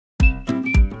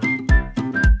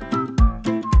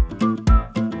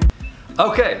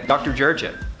Okay, Dr.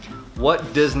 Juricek,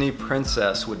 what Disney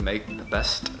princess would make the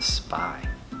best spy?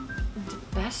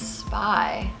 Best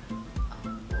spy?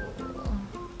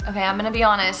 Okay, I'm gonna be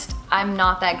honest. I'm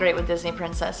not that great with Disney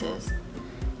princesses.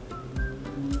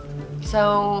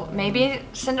 So maybe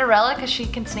Cinderella, because she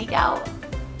can sneak out.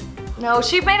 No,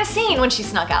 she made a scene when she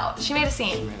snuck out. She made a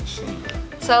scene.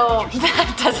 So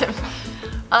that doesn't.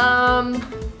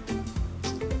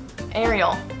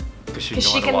 Ariel. Because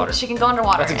she can go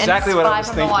underwater. That's exactly what I was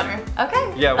thinking.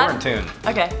 Okay. Yeah, we're in tune.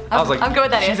 Okay. I was like, I'm good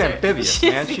with that she's answer. amphibious,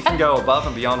 man. She can go above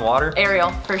and beyond water.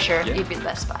 Ariel, for sure. Yeah. You'd be the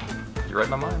best spy. You read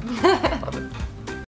my mind. Love it.